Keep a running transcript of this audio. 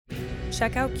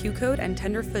Check out Q-Code and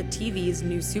Tenderfoot TV's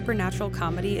new supernatural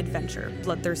comedy adventure,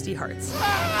 Bloodthirsty Hearts.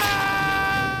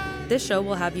 This show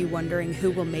will have you wondering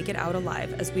who will make it out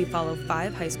alive as we follow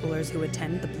 5 high schoolers who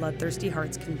attend the Bloodthirsty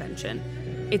Hearts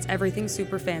convention. It's everything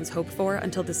superfans hope for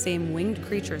until the same winged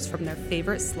creatures from their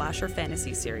favorite slasher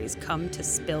fantasy series come to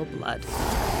spill blood.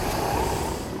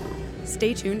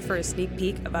 Stay tuned for a sneak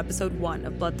peek of episode 1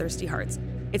 of Bloodthirsty Hearts.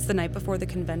 It's the night before the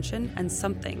convention, and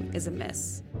something is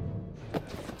amiss.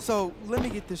 So, let me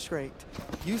get this straight.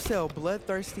 You sell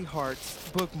Bloodthirsty Hearts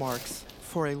bookmarks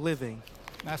for a living.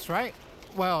 That's right.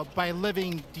 Well, by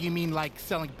living, do you mean like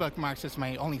selling bookmarks is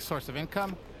my only source of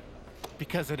income?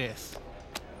 Because it is.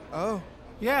 Oh.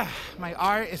 Yeah, my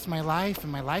art is my life,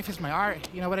 and my life is my art.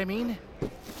 You know what I mean?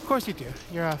 Of course you do.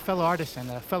 You're a fellow artisan,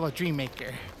 a fellow dream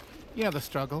maker. You know the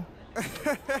struggle.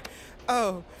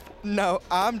 Oh, no,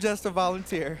 I'm just a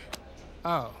volunteer.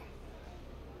 Oh.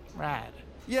 Rad.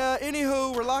 Yeah,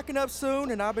 anywho, we're locking up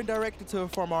soon, and I've been directed to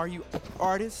inform all you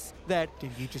artists that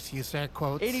Did you just use air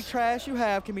quotes? any trash you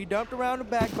have can be dumped around the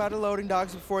back by the loading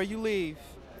docks before you leave.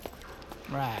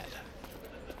 Rad.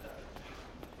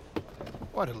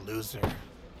 What a loser.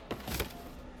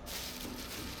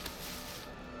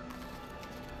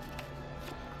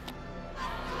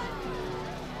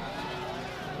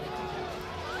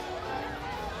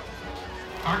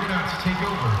 Argonauts take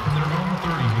over from their own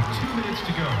 30 with 2 minutes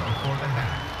to go before the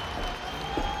half.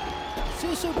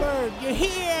 Susu Bird, you're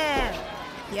here!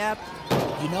 Yep.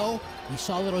 You know, we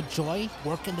saw little Joy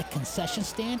working the concession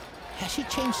stand. Has she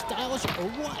changed styles or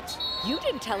what? You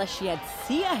didn't tell us she had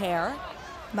Sia hair.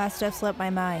 Must have slipped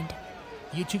my mind.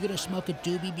 You two gonna smoke a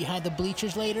doobie behind the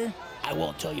bleachers later? I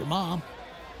won't tell your mom.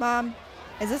 Mom,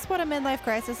 is this what a midlife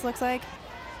crisis looks like?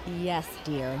 Yes,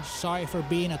 dear. Sorry for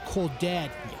being a cold dad,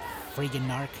 you friggin'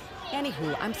 narc.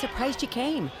 Anywho, I'm surprised you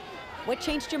came. What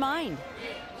changed your mind?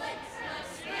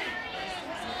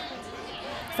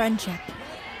 Friendship.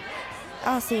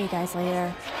 I'll see you guys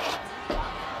later.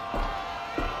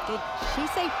 Did she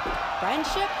say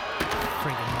friendship?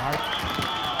 Friggin' narc.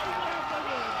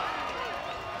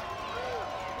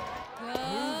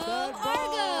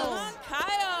 Argo!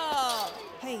 Kyle!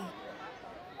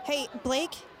 Hey,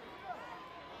 Blake?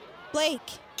 Blake!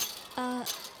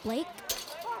 Blake?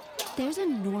 There's a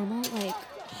normal,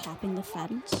 hopping the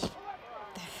fence.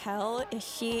 The hell is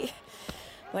she?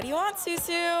 What do you want,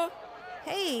 Susu?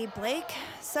 Hey, Blake.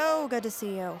 So good to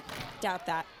see you. Doubt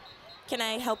that. Can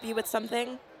I help you with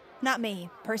something? Not me,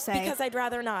 per se. Because I'd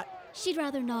rather not. She'd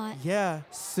rather not. Yeah,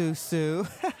 Susu.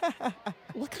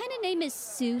 What kind of name is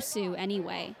Susu,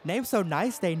 anyway? Name's so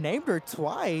nice they named her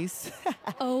twice.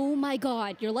 Oh my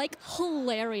god, you're,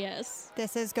 hilarious.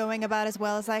 This is going about as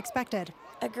well as I expected.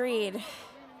 Agreed.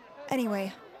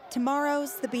 Anyway,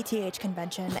 tomorrow's the BTH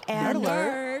convention, and...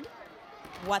 Nerd.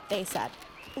 What they said.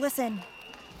 Listen,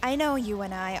 I know you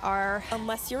and I are...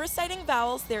 Unless you're reciting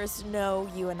vowels, there's no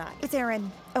you and I. It's Erin,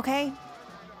 okay?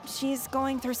 She's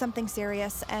going through something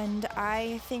serious, and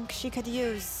I think she could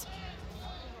use...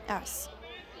 us.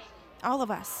 All of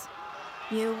us.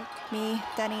 You, me,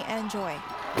 Denny, and Joy.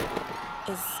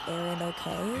 Is Erin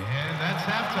okay? And that's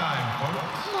halftime,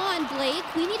 folks. Come on,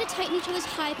 Blake. We need to tighten each other's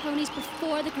high ponies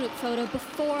before the group photo,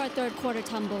 before our third quarter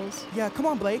tumbles. Yeah, come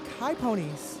on, Blake. Hi,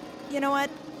 ponies. You know what?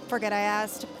 Forget I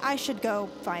asked. I should go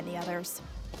find the others.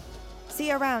 See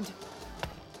you around.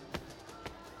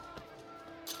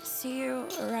 See you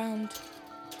around.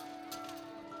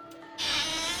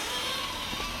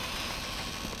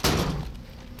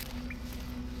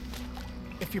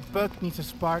 If your book needs a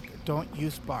spark, don't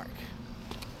use bark.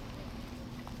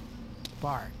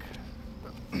 Bark.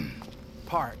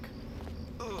 Park.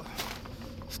 Ugh.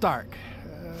 Stark.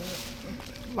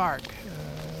 Lark.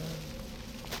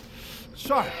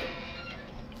 Shark.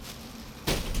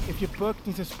 If your book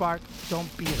needs a spark,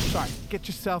 don't be a shark. Get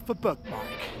yourself a bookmark.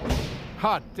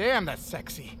 Hot damn, that's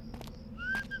sexy.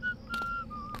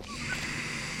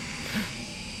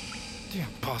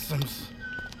 Damn possums.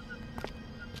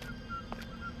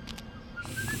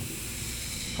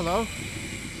 Hello?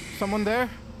 Someone there?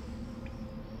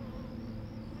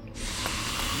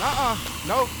 Nuh-uh.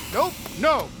 No, nope,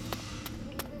 no.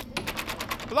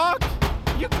 Blocked?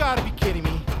 You gotta be kidding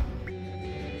me.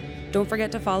 Don't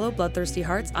forget to follow Bloodthirsty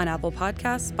Hearts on Apple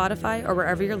Podcasts, Spotify, or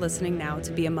wherever you're listening now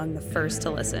to be among the first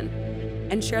to listen.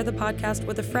 And share the podcast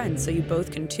with a friend so you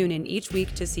both can tune in each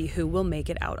week to see who will make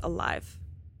it out alive.